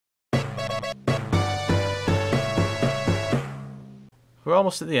We're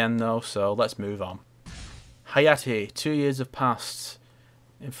almost at the end though, so let's move on. Hayate, 2 years have passed.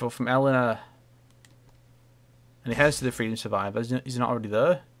 Info from Eleanor. And he heads to the Freedom Survivor. Is he not already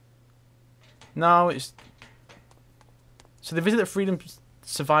there? No, it's... So they visit the Freedom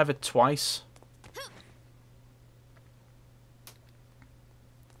Survivor twice.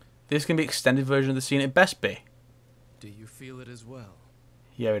 This can be extended version of the scene. It best be. Do you feel it as well?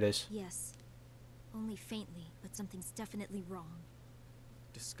 Yeah, it is. Yes. Only faintly, but something's definitely wrong.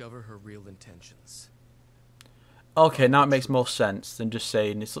 Discover her real intentions. Okay, now it makes more sense than just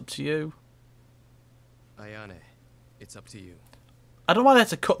saying it's up to you. Ayane, it's up to you. I don't know why they had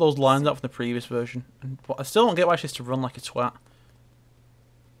to cut those lines out from the previous version. And I still don't get why she has to run like a twat.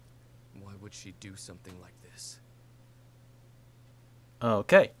 Why would she do something like this?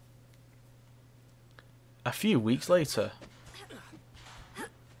 Okay. A few weeks later.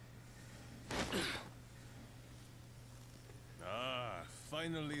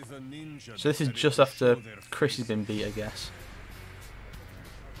 Finally the ninja. So this is just after Chris has been beat, I guess.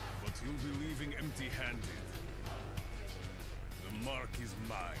 But you'll be leaving empty-handed. The mark is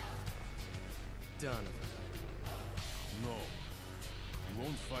mine. Done. No. You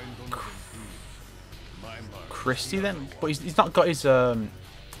won't find Donovan Cruz. My mark. Christy then? But he's not got his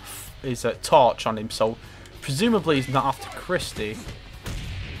torch on him, so presumably he's not after Christy.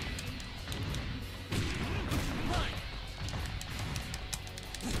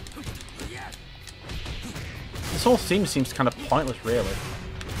 This whole scene seems kind of pointless, really.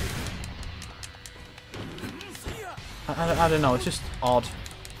 I don't know, it's just odd.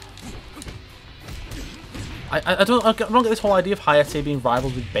 I don't get this whole idea of Hayate being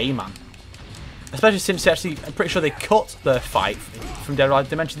rivals with Bayman. Especially since actually, I'm pretty sure they cut the fight from Dead or Alive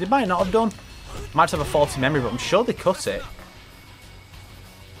Dimension. They might not have done. Might just have a faulty memory, but I'm sure they cut it.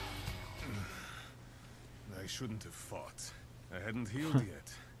 I shouldn't have fought. I hadn't healed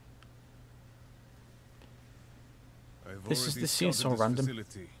yet. This seems so random.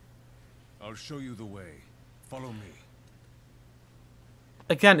 Facility. I'll show you the way. Follow me.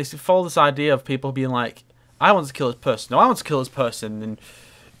 Again, it's follow this idea of people being like, I want to kill this person. No, I want to kill this person. And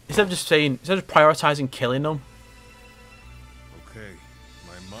instead of just saying, instead of prioritizing killing them. Okay,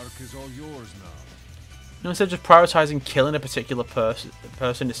 my mark is all yours now. No, instead of just prioritizing killing a particular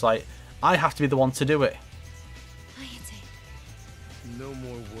person, it's like, I have to be the one to do it. No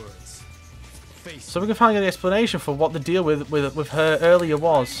more words. Face. So we can finally get the explanation for what the deal with her earlier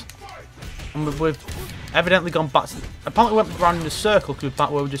was. And we've evidently gone back to... Apparently we went around in a circle because we're back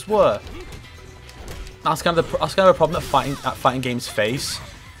where we just were. That's kind of a problem that fighting games face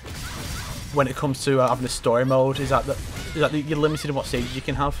when it comes to having a story mode. Is that you're limited in what stages you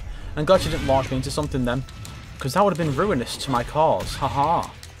can have. I'm glad you didn't launch me into something then, because that would have been ruinous to my cause. Haha.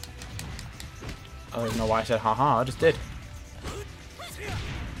 I don't even know why I said haha. I just did.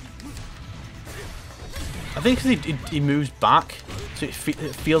 I think because he moves back, so it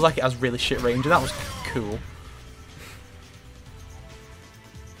feels like it has really shit range, and that was cool.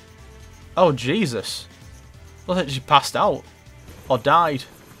 Oh, Jesus. Looks like she passed out. Or died.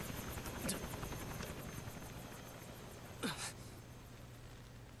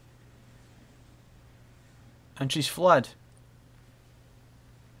 And she's fled.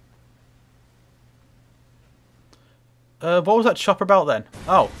 What was that chopper about then?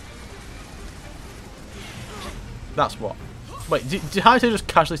 Oh. That's what. Wait, did Hayate just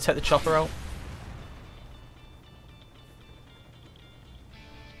casually take the chopper out?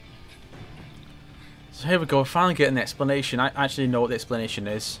 So here we go, we're finally getting the explanation. I actually know what the explanation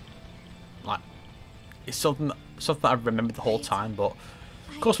is. Like, it's something that I've remembered the whole time, but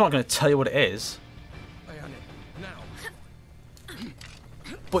of course I'm not going to tell you what it is.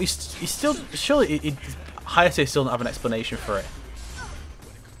 But he's still, surely Hayate still doesn't have an explanation for it.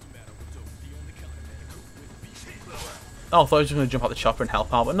 Oh, I thought he was just going to jump out the chopper and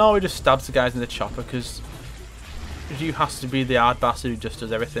help out, but no, he just stabs the guys in the chopper because Ryu has to be the hard bastard who just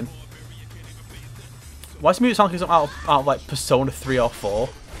does everything. Why does music sound like something out of like Persona 3 or 4?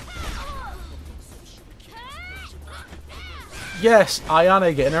 Yes,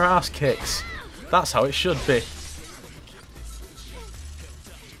 Ayane getting her ass kicks. That's how it should be.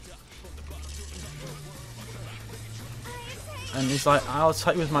 And he's like, I'll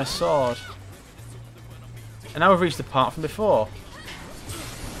attack you with my sword. And now we've reached the part from before.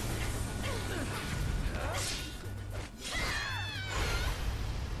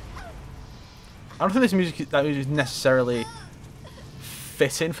 I don't think this music is necessarily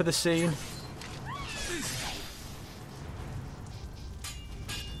fitting for the scene.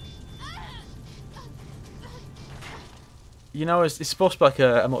 You know, it's supposed to be like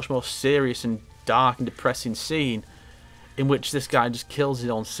a much more serious and dark and depressing scene. in which this guy just kills his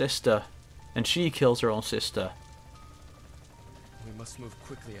own sister, and she kills her own sister. We must move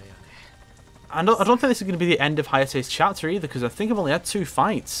quickly, Ayane. I don't think this is going to be the end of Hayate's chapter either, because I think I've only had 2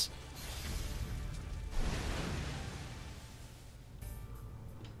 fights.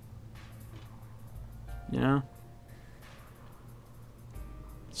 Yeah.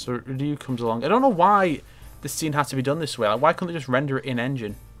 So Ryu comes along. I don't know why this scene had to be done this way. Like, why couldn't they just render it in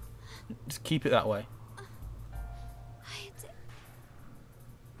engine? Just keep it that way.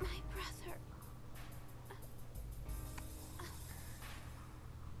 My brother.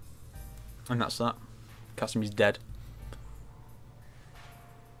 And that's that. Kasumi's dead.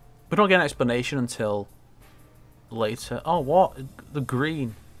 We don't get an explanation until later. Oh, what? The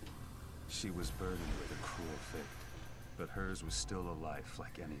green. She was burdened with a cruel fate, but hers was still a life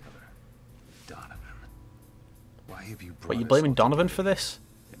like any other. Donovan. Why have you brought What, you us blaming all Donovan together? for this?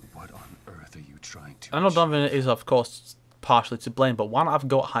 And what on earth are you trying to I know achieve? Donovan is, of course, partially to blame, but why not have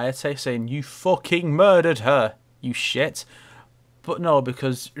got Hayate saying, you fucking murdered her, you shit? But no,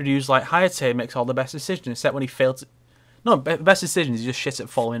 because Ryu's like, Hayate makes all the best decisions, except when he failed to... No, best decisions, he's just shit at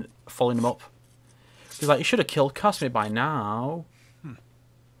following him up. He's like, you should have killed Kasumi by now.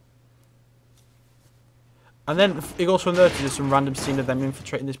 And then he goes from there to just some random scene of them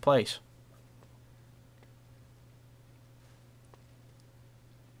infiltrating this place.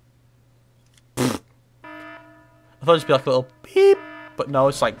 I thought it'd just be like a little beep, but no,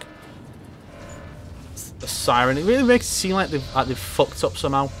 it's like a siren. It really makes it seem like they've fucked up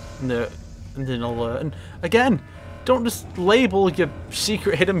somehow in the alert. And again, don't just label your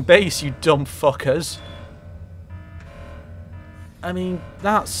secret hidden base, you dumb fuckers. I mean,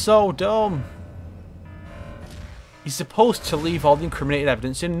 that's so dumb. You're supposed to leave all the incriminating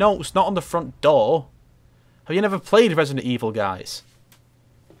evidence in notes, not on the front door. Have you never played Resident Evil, guys?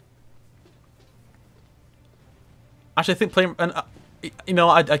 Actually, I think playing... And, you know,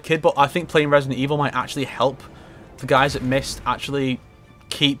 I kid, but I think playing Resident Evil might actually help the guys at Myst actually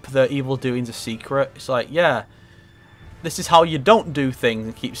keep their evil doings a secret. It's like, yeah, this is how you don't do things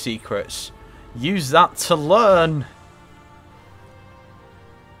and keep secrets. Use that to learn.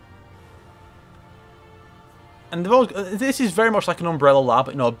 And they've always, this is very much like an Umbrella Lab,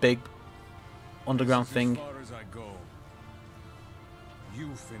 you know, a big underground thing. As far as I go,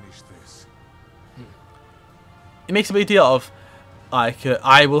 you finish this. It makes a big deal of, like,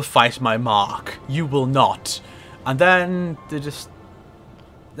 I will fight my mark, you will not. And then they just...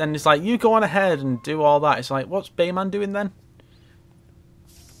 Then it's like, you go on ahead and do all that. It's like, what's Bayman doing then?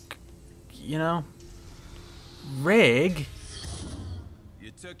 You know? Rig?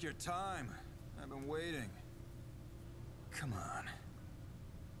 You took your time. I've been waiting. Come on.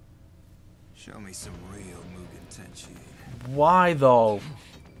 Show me some real Mugen Tenchi. Why though?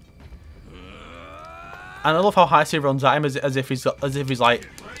 And I love how Hayato runs at him as if he's like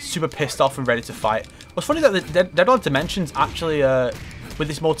super pissed off and ready to fight. What's funny that the Dead or Dimensions actually, with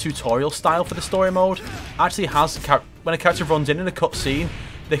this more tutorial style for the story mode, actually has when a character runs in a cutscene,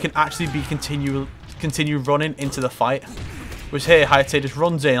 they can actually be continue running into the fight. Whereas here, Hayato just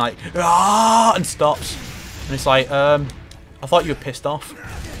runs in like ah and stops, and it's like I thought you were pissed off.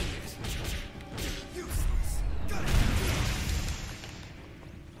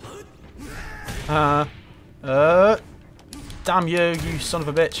 Damn you, you son of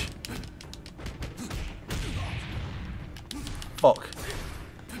a bitch. Fuck.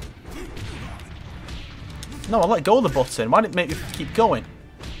 No, I let go of the button. Why didn't it make me keep going?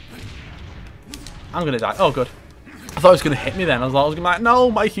 I'm gonna die. Oh, good. I thought it was gonna hit me then. I was gonna be like, no,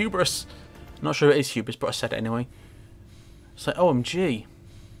 my hubris. I'm not sure it is hubris, but I said it anyway. It's like, OMG.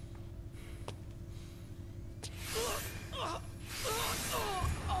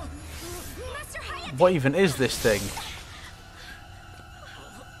 What even is this thing?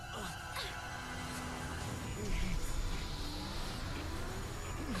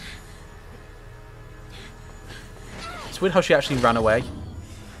 It's weird how she actually ran away.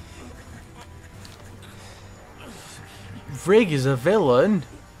 Rig is a villain.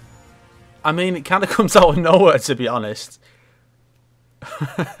 I mean, it kind of comes out of nowhere, to be honest.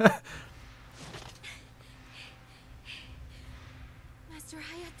 Master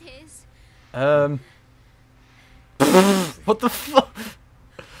Hayate is... What the fuck?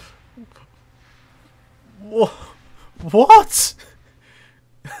 What?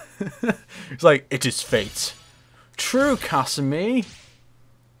 It's like, it is fate. True, Kasumi.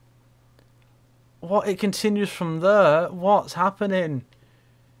 What? It continues from there? What's happening?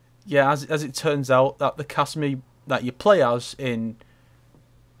 Yeah, as it turns out, that the Kasumi that you play as in...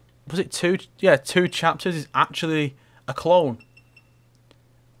 Was it two? Yeah, 2 chapters is actually a clone.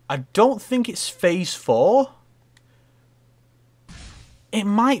 I don't think it's phase 4. It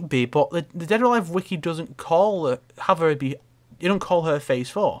might be, but the Dead or Alive wiki doesn't call her, you don't call her Phase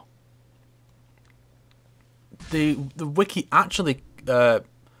 4. The wiki actually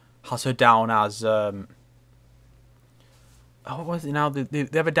has her down as what was it now? They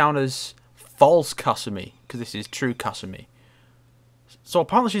have her down as false Kasumi, because this is true Kasumi. So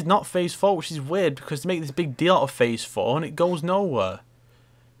apparently she's not Phase 4, which is weird because they make this big deal out of Phase 4 and it goes nowhere.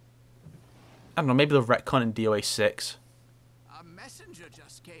 I don't know, maybe they'll retcon in DOA 6. A messenger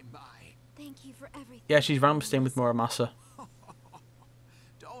just came by. Thank you for everything. Yeah, she's randomly staying with Muramasa.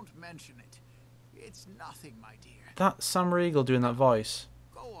 Don't mention it. It's nothing, my dear. That's Sam Riegel doing that voice.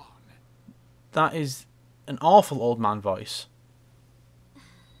 Go on. That is an awful old man voice.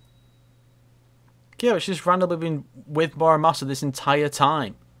 Yeah, she's just randomly been with Muramasa this entire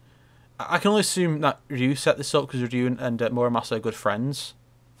time. I can only assume that Ryu set this up because Ryu and Muramasa are good friends.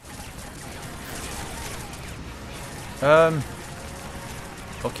 Okay.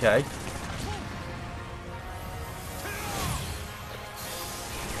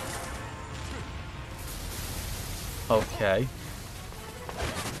 Okay.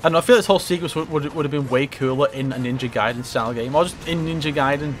 I don't know, I feel this whole sequence would have been way cooler in a Ninja Gaiden style game, or just in Ninja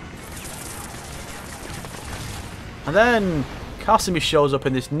Gaiden. And then Kasumi shows up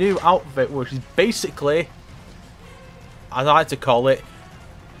in this new outfit, which is basically, as I like to call it,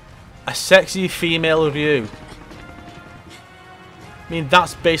 a sexy female Ryu. I mean,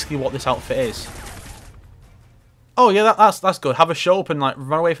 that's basically what this outfit is. Oh yeah, that's good. Have her show up and like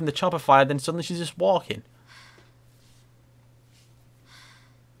run away from the chopper fire, then suddenly she's just walking.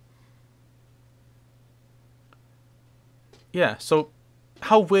 Yeah, so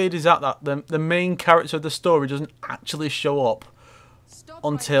how weird is that the main character of the story doesn't actually show up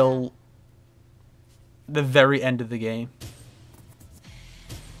until the very end of the game?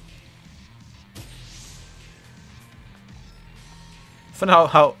 For now,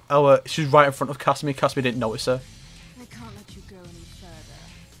 how she's right in front of Kasumi. Kasumi didn't notice her. I can't let you go any further.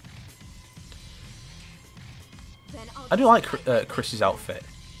 I do like Chris's outfit.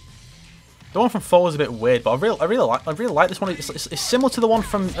 The one from 4 was a bit weird, but I really like this one. It's similar to the one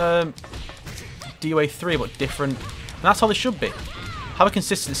from DOA 3, but different. And that's how they should be. Have a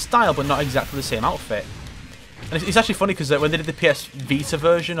consistent style, but not exactly the same outfit. And it's actually funny because when they did the PS Vita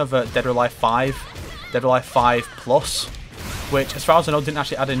version of Dead or Alive 5, Dead or Alive 5 Plus, which, as far as I know, didn't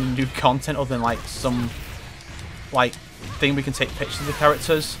actually add any new content other than like some like thing we can take pictures of the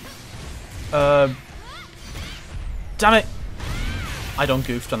characters. Damn it! I done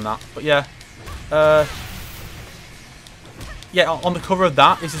goofed on that, but yeah. Yeah, on the cover of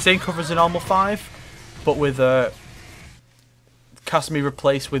that, it's the same cover as the normal 5, but with Kasumi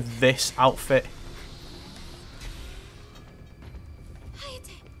replaced with this outfit.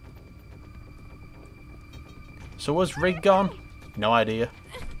 So was Rig gone? No idea.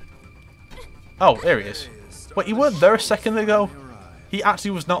 Oh, there he is. Wait, he weren't there a second ago? He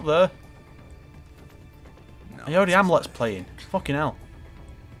actually was not there. I already am Let's Playing. Fucking hell.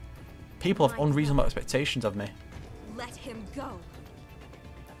 People have unreasonable expectations of me. Let him go.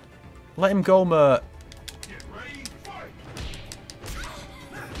 Let him go, Mert.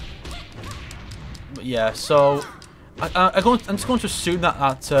 But yeah, so I'm just going to assume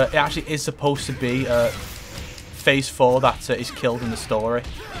that it actually is supposed to be Phase 4 that is killed in the story,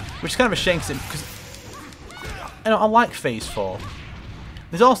 which is kind of a shame because you know, I like Phase 4.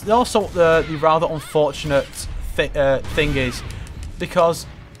 There's also the rather unfortunate thing is because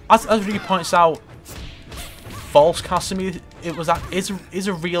as Ryu points out, false Kasumi is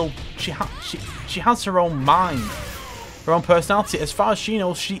a real. She has her own mind, her own personality. As far as she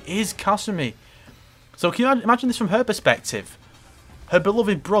knows, she is Kasumi. So can you imagine this from her perspective? Her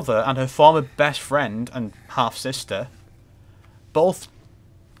beloved brother and her former best friend and half-sister both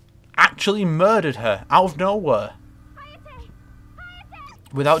actually murdered her out of nowhere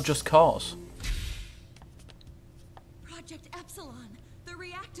without just cause. Project Epsilon. They're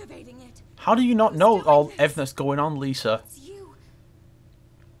reactivating it. How do you not know everything that's going on, Lisa? It's you.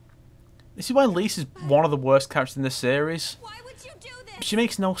 This is why Lisa's one of the worst characters in this series. Why would you do this? She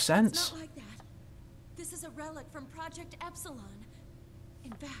makes no It's sense. not like that. This is a relic from Project Epsilon.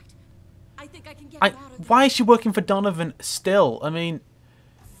 In fact, I think I can get it out of Why is she working for Donovan still? I mean,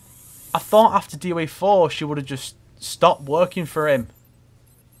 I thought after DOA 4 she would have just stopped working for him.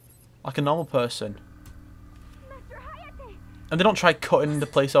 Like a normal person. And they don't try cutting the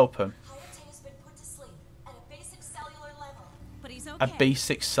place open. Hayate has been put to sleep at a basic cellular level. But he's okay. A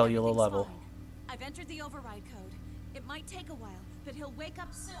basic cellular Everything's level. fine. I've entered the override code. It might take a while, but he'll wake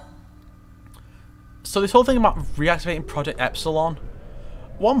up soon. So this whole thing about reactivating Project Epsilon,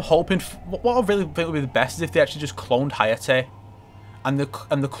 what I'm hoping, what I really think would be the best is if they actually just cloned Hayate. and the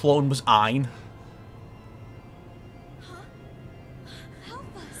clone was Ein.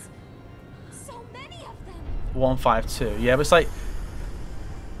 Alphas. So many of them. 152. Yeah, but it's like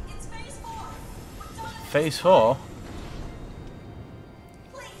It's phase 4. We're done. phase 4.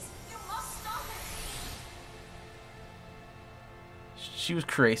 Please, you must stop it. She was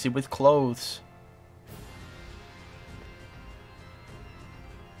created with clothes.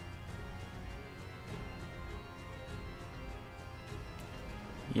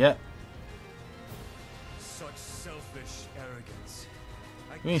 Yep. Such selfish arrogance.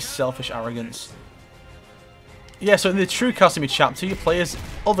 What do you mean selfish arrogance? Yeah, so in the true Kasumi chapter, you play as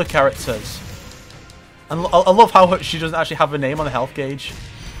other characters. And I love how she doesn't actually have a name on the health gauge.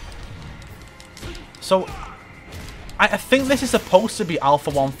 So, I think this is supposed to be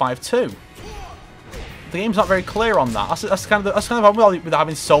Alpha 152. The game's not very clear on that. That's kind of the problem with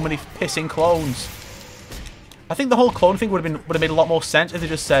having so many pissing clones. I think the whole clone thing would have made a lot more sense if they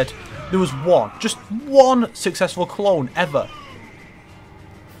just said there was just one successful clone ever.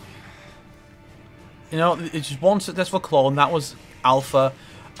 You know, it's just one successful clone, that was Alpha,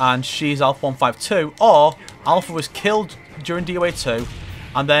 and she's Alpha 152, or Alpha was killed during DOA 2,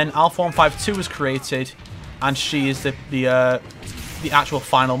 and then Alpha 152 was created, and she is the actual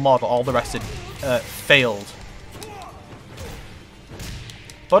final model. All the rest had failed.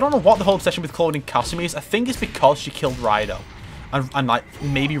 But I don't know what the whole obsession with cloning Kasumi is. I think it's because she killed Raido. And like,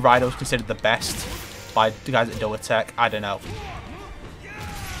 maybe Raido's considered the best by the guys at Doatech. I don't know.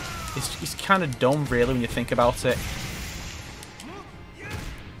 It's kind of dumb, really, when you think about it.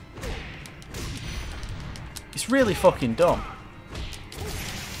 It's really fucking dumb.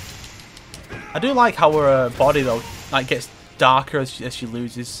 I do like how her body, though, like, gets darker as she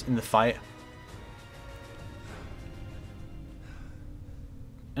loses in the fight.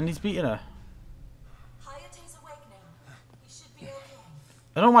 And he's beating her. Hayate's awake now. He should be okay.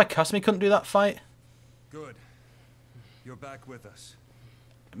 I don't know why Kasumi couldn't do that fight. Good. You're back with us.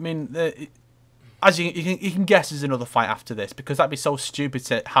 I mean, as you can guess, there's another fight after this, because that'd be so stupid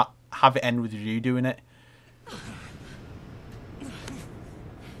to have it end with Ryu doing it.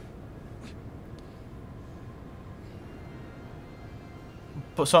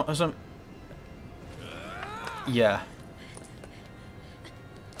 But some yeah.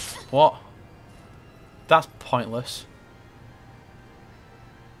 What? That's pointless.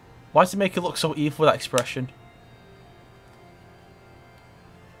 Why does it make it look so evil with that expression?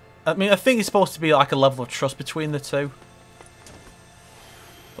 I mean, I think it's supposed to be like a level of trust between the two.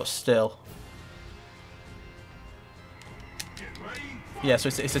 But still. Yeah, so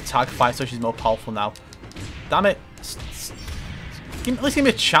it's a tag fight, so she's more powerful now. Damn it. At least give me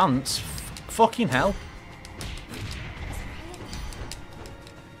a chance. Fucking hell.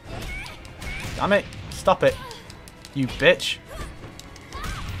 Damn it. Stop it. You bitch.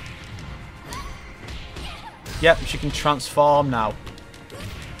 Yep, she can transform now.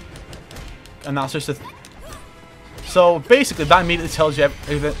 And that's just a... So, basically, that immediately tells you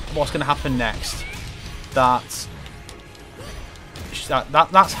what's going to happen next. That's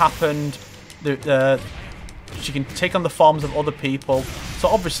happened. She can take on the forms of other people. So,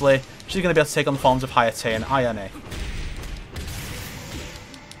 obviously, she's going to be able to take on the forms of Hayate and Ayane.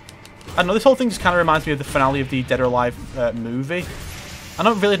 I don't know, this whole thing just kind of reminds me of the finale of the Dead or Alive movie. I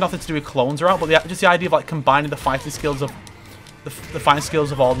know it really has nothing to do with clones around, but just the idea of like combining the fighting skills of the fighting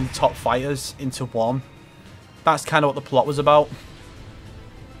skills of all the top fighters into one. That's kind of what the plot was about.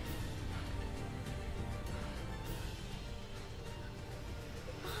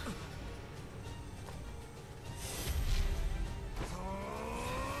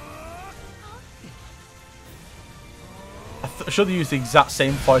 I should have used the exact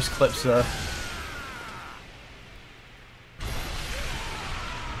same voice clips there.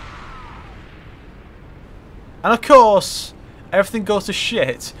 And of course, everything goes to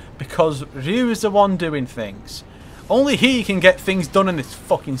shit because Ryu is the one doing things. Only he can get things done in this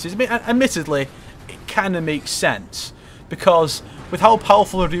fucking system. Admittedly, it kind of makes sense. Because with how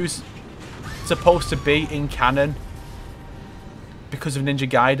powerful Ryu's supposed to be in canon, because of Ninja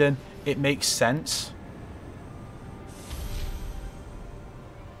Gaiden, it makes sense.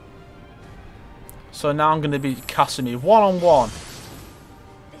 So now I'm going to be Kasumi one-on-one.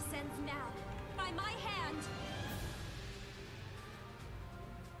 This ends now. By my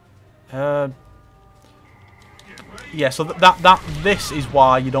hand. Yeah, so this is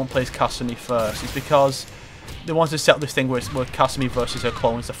why you don't play as Kasumi first. It's because they wanted to set up this thing where Kasumi versus her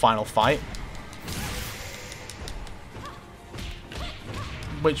clone is the final fight.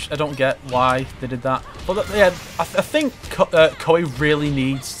 Which I don't get why they did that. But yeah, I think Koei really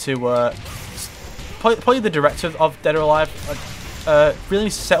needs to... probably the director of Dead or Alive. really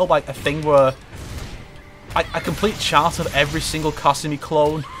needs to set up like a thing where a complete chart of every single Kasumi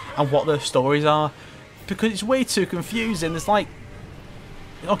clone and what their stories are, because it's way too confusing. There's like,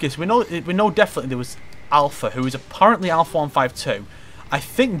 okay, so we know definitely there was Alpha, who is apparently Alpha 152. I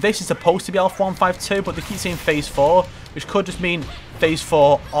think this is supposed to be Alpha 152, but they keep saying Phase 4, which could just mean Phase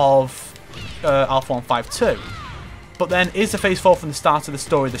 4 of Alpha 152. But then, is the Phase 4 from the start of the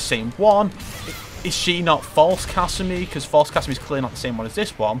story the same one? Is she not False Kasumi? Because False Kasumi is clearly not the same one as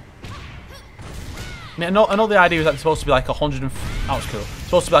this one. I mean, I know the idea is that it's supposed to be like 100. That was cool. It's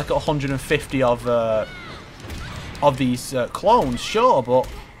supposed to be like 150 of these clones, sure, but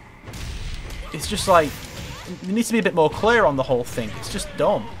it's just like it needs to be a bit more clear on the whole thing. It's just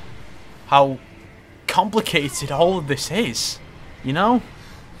dumb how complicated all of this is, you know?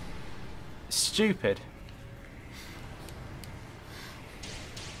 Stupid.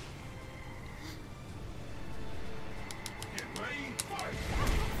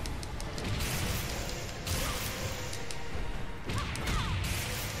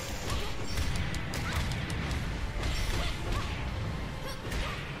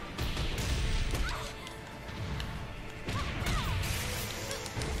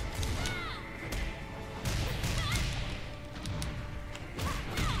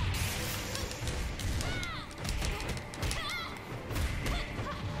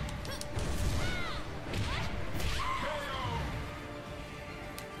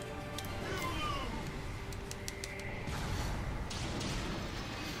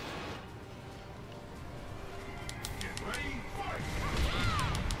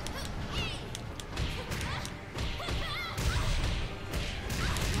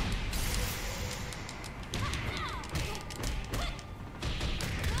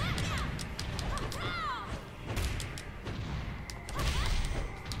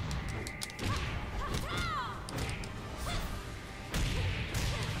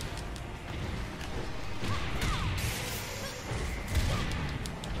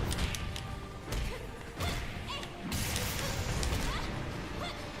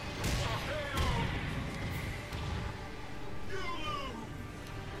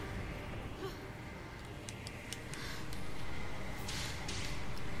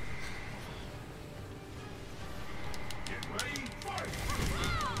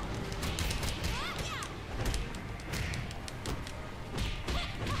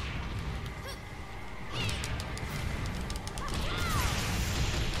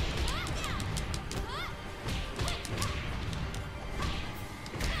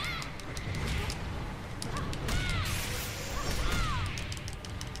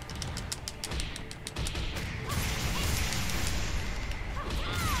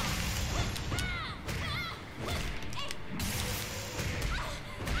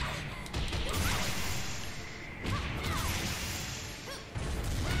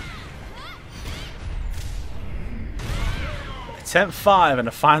 Attempt 5 and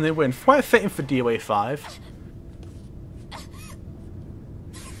a finally win. Quite fitting for DOA 5.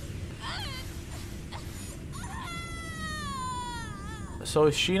 So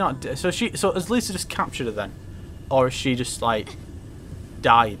is she not? So has Lisa just captured her then, or is she just like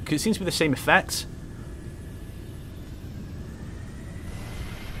died? Because it seems to be the same effect.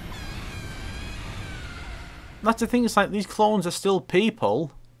 That's the thing. It's like these clones are still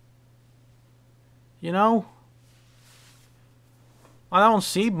people. You know. I don't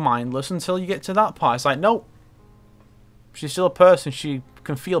see mindless until you get to that part. It's like, nope. She's still a person. She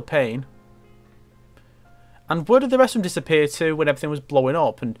can feel pain. And where did the rest of them disappear to when everything was blowing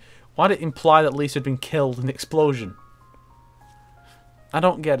up? And why did it imply that Lisa had been killed in the explosion? I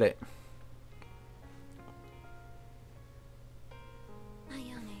don't get it.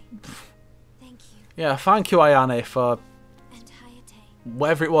 Ayane, thank you. Yeah, thank you, Ayane, for And Hayate.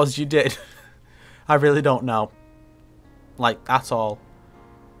 whatever it was you did. I really don't know. Like, at all.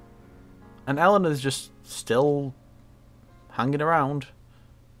 And Eleanor's just still hanging around.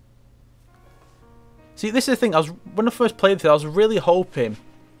 See, this is the thing. When I first played this, I was really hoping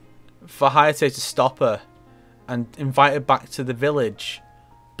for Hayate to stop her and invite her back to the village.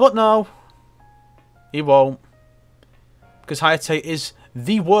 But no. He won't. Because Hayate is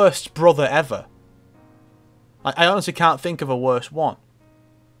the worst brother ever. Like, I honestly can't think of a worse one.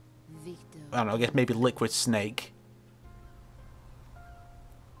 I don't know, I guess maybe Liquid Snake.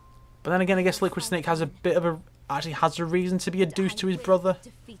 But then again, I guess Liquid Snake has a bit of a... actually has a reason to be a douche to his brother.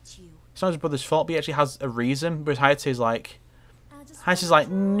 It's not his brother's fault, but he actually has a reason. Whereas Hayate's like... Hayate's like,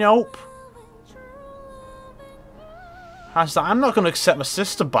 nope. Hayate's like, I'm not going to accept my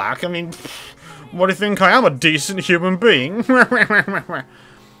sister back. I mean, what do you think? I am a decent human being.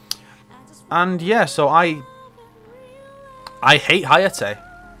 And yeah, so I I hate Hayate.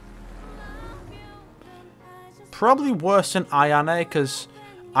 Probably worse than Ayane, because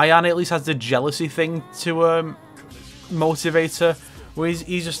Ayane at least has the jealousy thing to motivate her. Where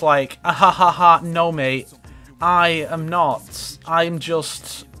he's just like, ah, ha ha ha, no mate, I am not. I'm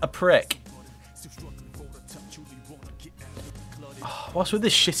just a prick. Oh, what's with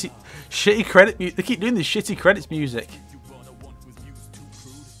this shitty credit music? They keep doing this shitty credits music.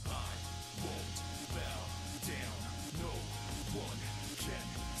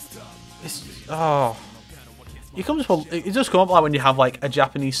 It's, oh. It does come up like when you have like a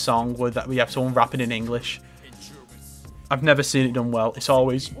Japanese song where we have someone rapping in English. I've never seen it done well. It's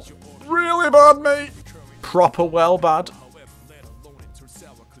always really bad, mate. Proper well bad.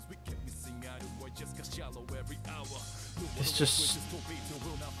 It's just...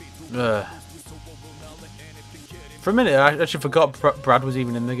 For a minute, I actually forgot Brad was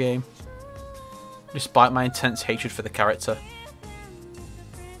even in the game. Despite my intense hatred for the character.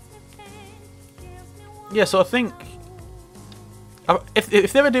 Yeah, so I think...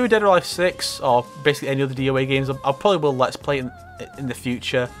 If they ever do a Dead or Alive 6, or basically any other DOA games, I'll probably will Let's Play it in the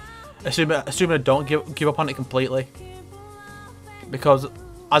future. Assuming I don't give up on it completely. Because,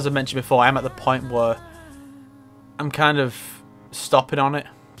 as I mentioned before, I'm at the point where I'm kind of stopping on it.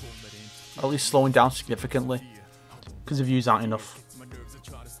 Or at least slowing down significantly. Because the views aren't enough.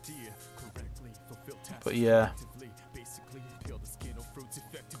 But yeah.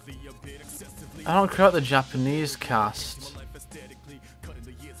 I don't care about the Japanese cast.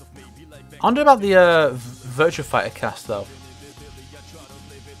 I wonder about the Virtua Fighter cast though.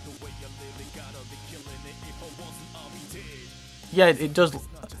 Yeah, it does.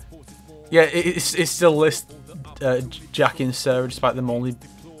 Yeah, it still lists Jackie and Sarah despite them only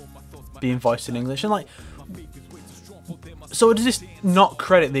being voiced in English. And like, so does this not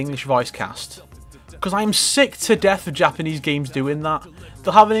credit the English voice cast? Because I'm sick to death of Japanese games doing that.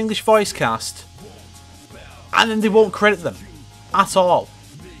 They'll have an English voice cast, and then they won't credit them at all.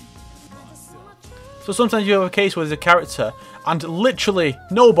 So sometimes you have a case where there's a character, and literally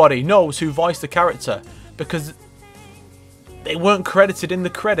nobody knows who voiced the character because they weren't credited in the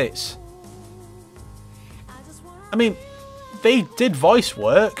credits. I mean, they did voice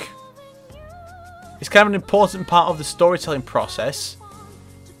work. It's kind of an important part of the storytelling process.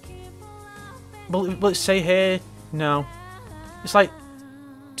 But let's say here, no. It's like,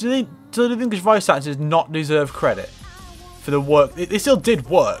 do the English voice actors not deserve credit for the work? They still did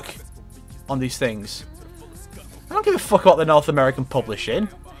work on these things. I don't give a fuck about the North American publishing.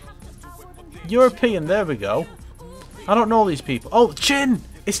 European, there we go. I don't know these people. Oh, Chin!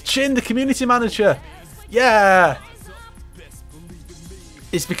 It's Chin, the community manager! Yeah!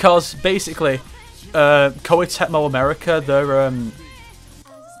 It's because, basically, Koei Tecmo America,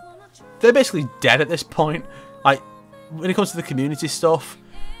 they're basically dead at this point. Like, when it comes to the community stuff.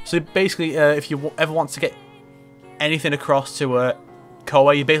 So basically, if you ever want to get anything across to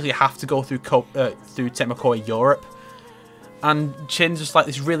Koei, you basically have to go through Tecmo Koei Europe. And Chin's just like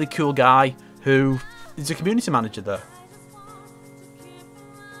this really cool guy who is a community manager there.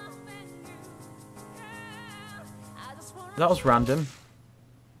 That was random.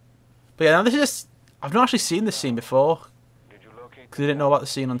 But yeah, now this is just... I've not actually seen this scene before. Because I didn't know about the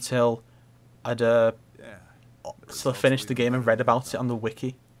scene until I'd still finished the game and read about it on the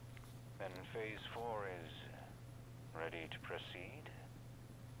wiki. Then phase 4 is ready to proceed.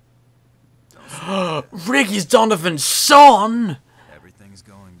 Rick is Donovan's son! Everything's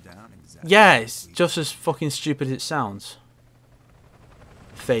going down exactly. Yeah, it's just as fucking stupid as it sounds.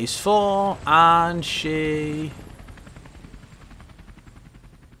 Phase 4, and she...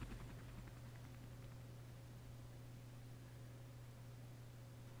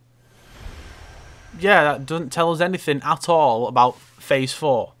 Yeah, that doesn't tell us anything at all about Phase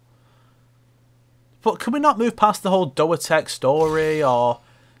 4. But can we not move past the whole Doatech story or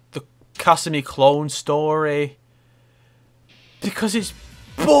the Kasumi clone story? Because it's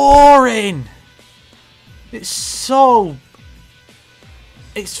boring! It's so...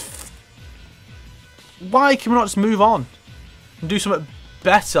 Why can we not just move on and do something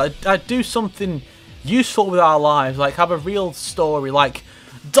better? I'd do something useful with our lives, like have a real story, like...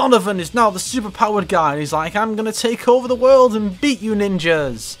 Donovan is now the superpowered guy, and he's like, I'm gonna take over the world and beat you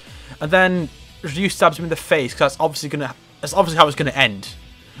ninjas. And then Ryu stabs him in the face, because that's obviously how it's gonna end.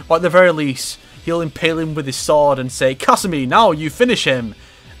 Or at the very least, he'll impale him with his sword and say, Kasumi, now you finish him.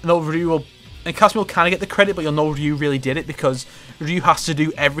 And Kasumi will kind of get the credit, but you'll know Ryu really did it, because Ryu has to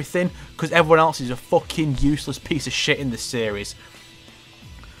do everything, because everyone else is a fucking useless piece of shit in this series.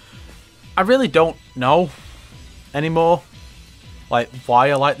 I really don't know anymore. Like,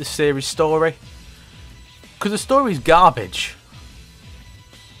 why I like the series story. Because the story's garbage.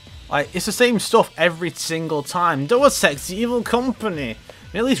 Like, it's the same stuff every single time. Do a sexy evil company.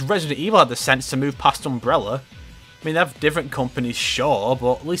 I mean, at least Resident Evil had the sense to move past Umbrella. I mean, they have different companies, sure,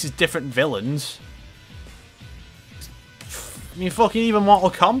 but at least it's different villains. I mean, fucking even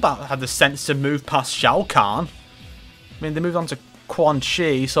Mortal Kombat had the sense to move past Shao Kahn. I mean, they moved on to Quan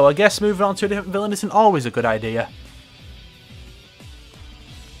Chi, so I guess moving on to a different villain isn't always a good idea.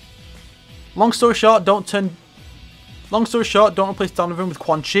 Long story short, don't replace Donovan with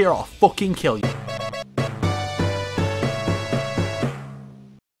Quan Chi or I'll fucking kill you.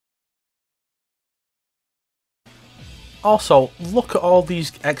 Also, look at all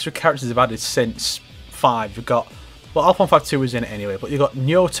these extra characters they've added since 5. You've got, well, Alpha 152 was in it anyway, but you've got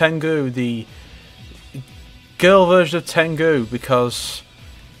Neo Tengu, the girl version of Tengu, because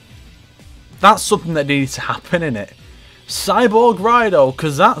that's something that needed to happen in it. Cyborg Rido,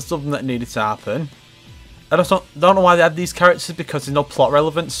 because that's something that needed to happen. I just don't know why they had these characters, because there's no plot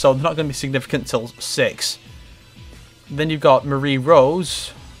relevance, so they're not going to be significant till 6. Then you've got Marie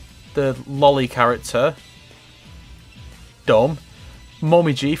Rose, the lolly character. Dumb.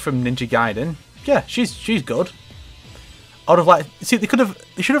 Momiji from Ninja Gaiden. Yeah, she's good. I would have liked, see, they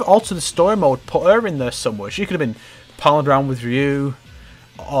should have altered the story mode, put her in there somewhere. She could have been palmed around with Ryu,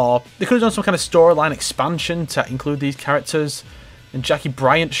 or they could have done some kind of storyline expansion to include these characters. And Jackie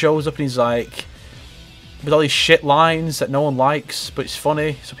Bryant shows up and he's like, with all these shit lines that no one likes, but it's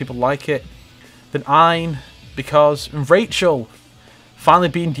funny, so people like it. Then Ayn, because and Rachel finally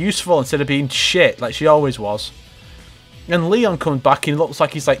being useful instead of being shit like she always was. And Leon comes back and looks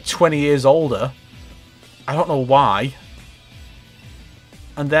like he's like 20 years older. I don't know why.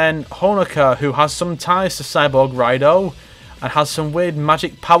 And then Honoka, who has some ties to Cyborg Rido and has some weird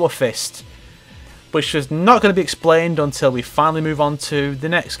magic power fist, which is not going to be explained until we finally move on to the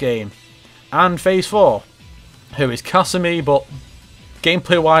next game. And Phase 4, who is Kasumi, but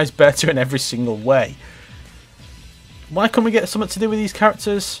gameplay-wise better in every single way. Why can't we get something to do with these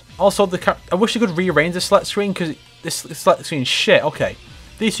characters? Also, I wish they could rearrange the select screen, because this select screen is shit. Okay,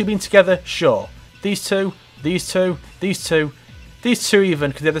 these two being together, sure. These two, these two, these two, these two even,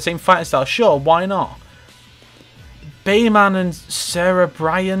 because they have the same fighting style, sure, why not? Bayman and Sarah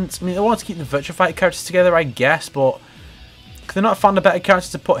Bryant, I mean, they want to keep the Virtua Fighter characters together, I guess, but they're not found a better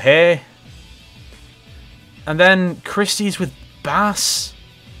character to put here. And then Christie's with Bass.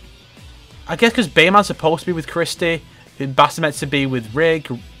 I guess because Bayman's supposed to be with Christie, Bass is meant to be with Rig,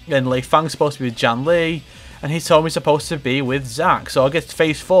 and Lei Fang's supposed to be with Jan Lee, and Hitomi's supposed to be with Zack. So I guess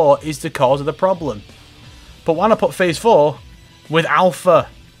Phase 4 is the cause of the problem. But why not put Phase 4 with Alpha?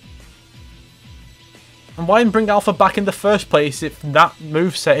 And why bring Alpha back in the first place if that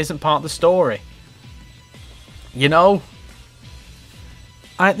moveset isn't part of the story? You know?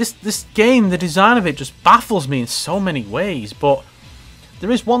 This game, the design of it just baffles me in so many ways, but there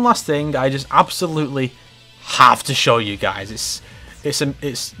is one last thing I just absolutely have to show you guys.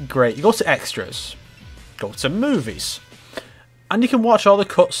 It's great. You go to extras, go to movies, and you can watch all the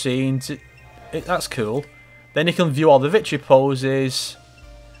cutscenes. That's cool. Then you can view all the victory poses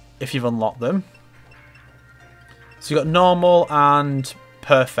if you've unlocked them. So you've got normal and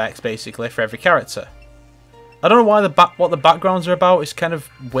perfect basically for every character. I don't know why what the backgrounds are about. It's kind of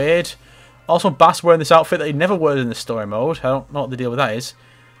weird. Also, Bass wearing this outfit that he never wore in the story mode. I don't know what the deal with that is.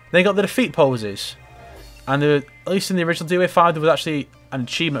 Then you got the defeat poses. And at least in the original DOA 5, there was actually an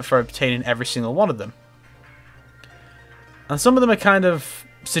achievement for obtaining every single one of them. And some of them are kind of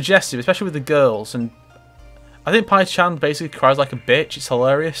suggestive, especially with the girls. And I think Pai-chan basically cries like a bitch. It's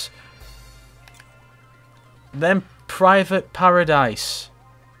hilarious. Then Private Paradise.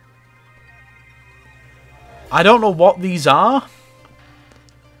 I don't know what these are.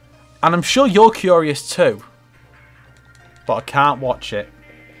 And I'm sure you're curious too. But I can't watch it.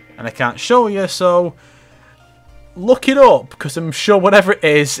 And I can't show you, so look it up, because I'm sure whatever it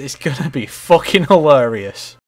is, it's going to be fucking hilarious.